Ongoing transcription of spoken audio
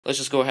Let's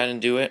just go ahead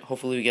and do it.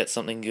 Hopefully we get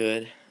something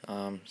good.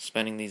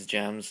 Spending these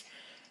gems.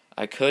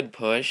 I could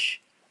push,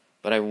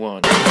 but I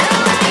won't.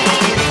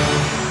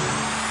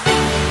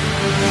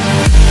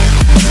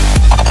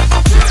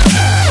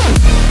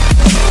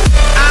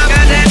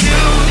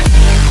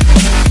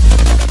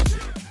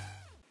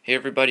 Hey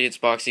everybody, it's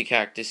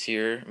BOXYCACTUS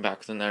here. I'm back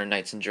with another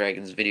Knights and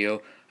Dragons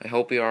video. I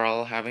hope you are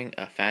all having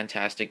a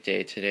fantastic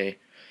day today.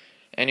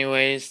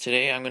 Anyways,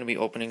 today I'm going to be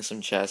opening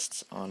some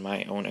chests on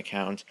my own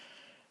account.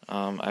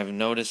 I've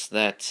noticed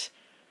that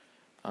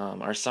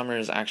our summer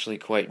is actually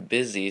quite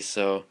busy,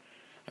 so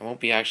I won't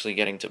be actually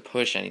getting to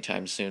push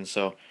anytime soon,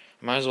 so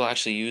I might as well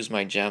actually use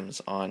my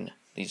gems on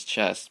these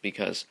chests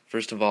because,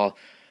 first of all,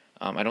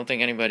 I don't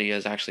think anybody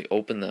has actually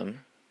opened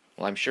them.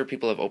 Well, I'm sure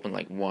people have opened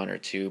like one or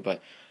two,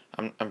 but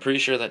I'm pretty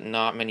sure that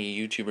not many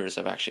YouTubers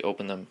have actually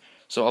opened them.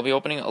 So I'll be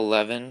opening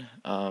 11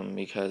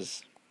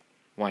 because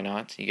why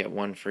not? You get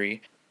one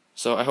free.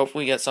 So I hope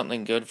we get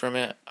something good from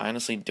it. I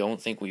honestly don't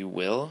think we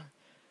will,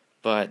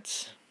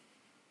 but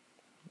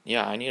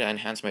yeah, I need to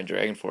enhance my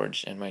Dragon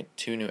Forge and my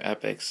 2 new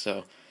epics,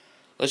 so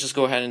let's just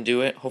go ahead and do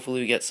it.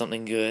 Hopefully we get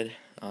something good.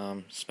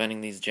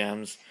 Spending these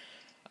gems.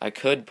 I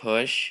could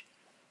push,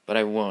 but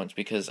I won't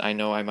because I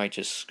know I might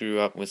just screw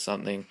up with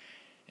something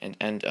and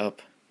end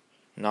up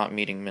not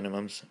meeting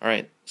minimums.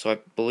 Alright, so I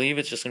believe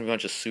it's just going to be a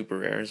bunch of super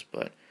rares,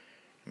 but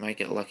I might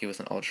get lucky with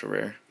an ultra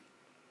rare.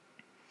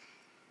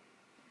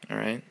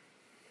 Alright.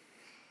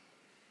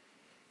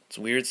 It's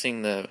weird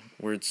seeing the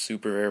word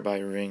super rare by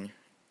ring.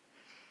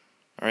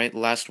 Alright,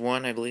 last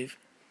one, I believe.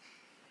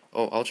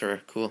 Oh, ultra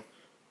rare, cool.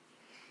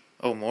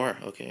 Oh, more,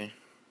 okay.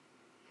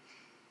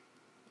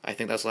 I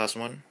think that's the last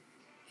one.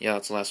 Yeah,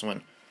 that's the last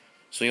one.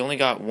 So we only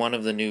got one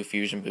of the new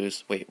fusion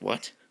boosts. Wait,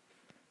 what?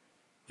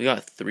 We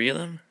got 3 of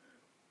them?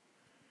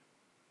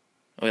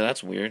 Oh, yeah,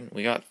 that's weird.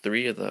 We got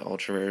 3 of the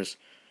ultra rares.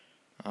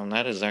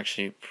 That is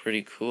actually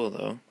pretty cool,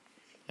 though.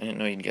 I didn't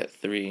know you'd get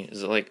 3.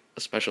 Is it like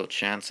a special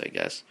chance, I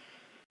guess?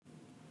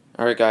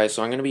 Alright guys,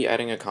 so I'm going to be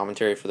adding a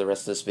commentary for the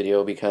rest of this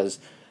video because,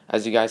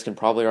 as you guys can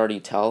probably already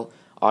tell,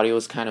 audio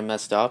is kind of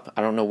messed up.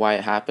 I don't know why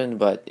it happened,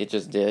 but it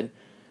just did.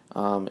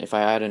 If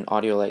I add an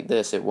audio like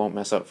this, it won't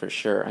mess up for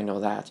sure, I know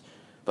that.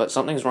 But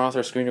something's wrong with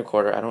our screen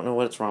recorder. I don't know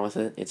what's wrong with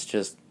it. It's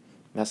just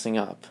messing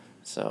up.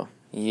 So,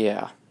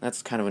 yeah,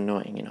 that's kind of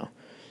annoying, you know.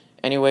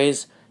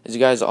 Anyways, as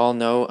you guys all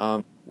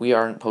know, we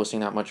aren't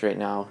posting that much right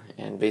now,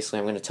 and basically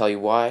I'm going to tell you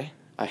why.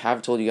 I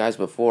have told you guys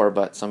before,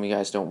 but some of you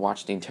guys don't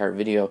watch the entire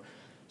video,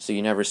 so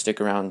you never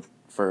stick around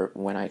for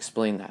when I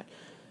explain that.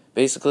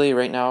 Basically,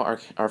 right now,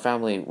 our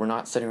family, we're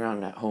not sitting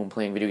around at home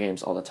playing video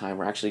games all the time.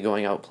 We're actually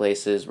going out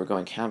places, we're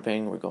going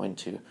camping, we're going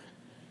to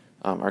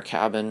our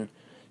cabin,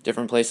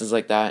 different places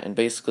like that, and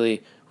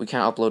basically, we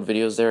can't upload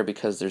videos there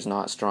because there's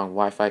not strong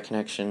Wi-Fi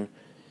connection.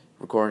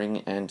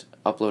 Recording and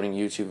uploading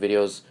YouTube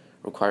videos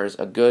requires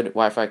a good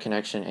Wi-Fi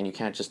connection, and you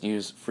can't just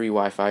use free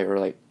Wi-Fi or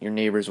like your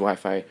neighbor's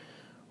Wi-Fi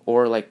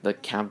or like the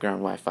campground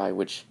Wi-Fi,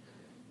 which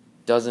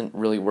doesn't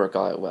really work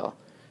all that well.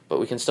 But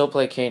we can still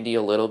play K&D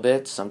a little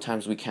bit.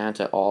 Sometimes we can't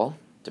at all,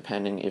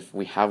 depending if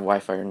we have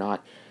Wi-Fi or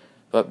not.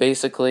 But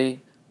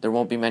basically, there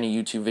won't be many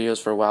YouTube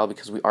videos for a while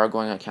because we are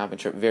going on a camping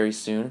trip very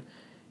soon,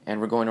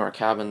 and we're going to our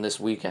cabin this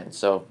weekend.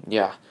 So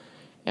yeah,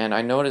 and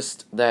I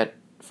noticed that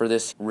for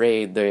this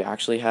raid, they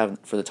actually have,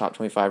 for the top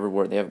 25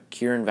 reward, they have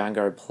Kieran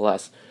Vanguard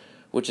Plus,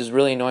 which is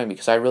really annoying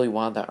because I really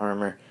want that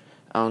armor.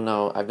 I don't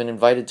know, I've been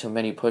invited to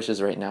many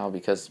pushes right now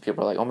because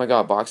people are like, oh my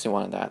god, Boxy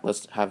wanted that,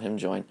 let's have him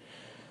join.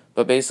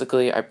 But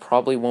basically, I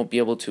probably won't be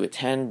able to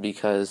attend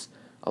because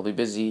I'll be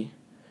busy.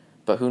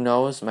 But who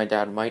knows, my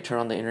dad might turn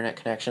on the internet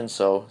connection,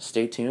 so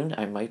stay tuned.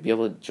 I might be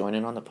able to join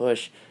in on the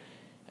push.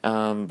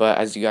 But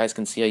as you guys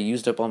can see, I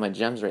used up all my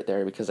gems right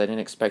there because I didn't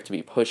expect to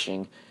be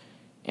pushing.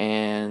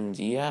 And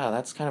yeah,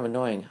 that's kind of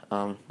annoying.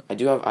 I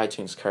do have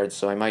iTunes cards,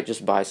 so I might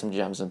just buy some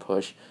gems and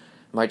push.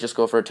 Might just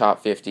go for a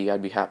top 50,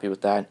 I'd be happy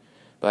with that.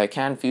 But I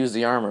can fuse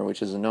the armor,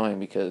 which is annoying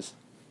because,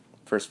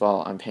 first of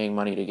all, I'm paying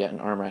money to get an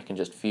armor I can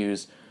just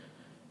fuse.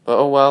 But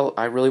oh well,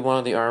 I really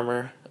wanted the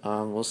armor.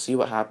 We'll see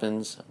what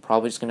happens. I'm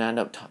probably just going to end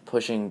up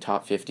pushing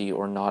top 50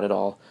 or not at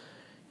all.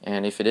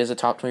 And if it is a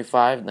top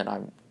 25,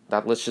 then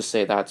let's just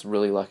say that's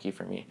really lucky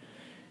for me.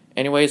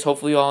 Anyways,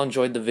 hopefully you all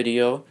enjoyed the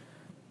video.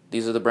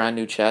 These are the brand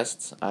new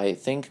chests. I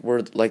think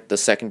we're like the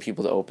second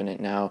people to open it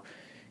now.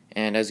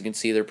 And as you can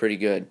see, they're pretty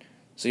good.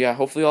 So yeah,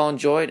 hopefully you all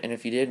enjoyed. And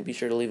if you did, be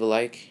sure to leave a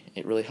like.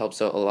 It really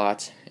helps out a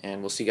lot.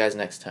 And we'll see you guys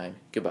next time.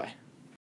 Goodbye.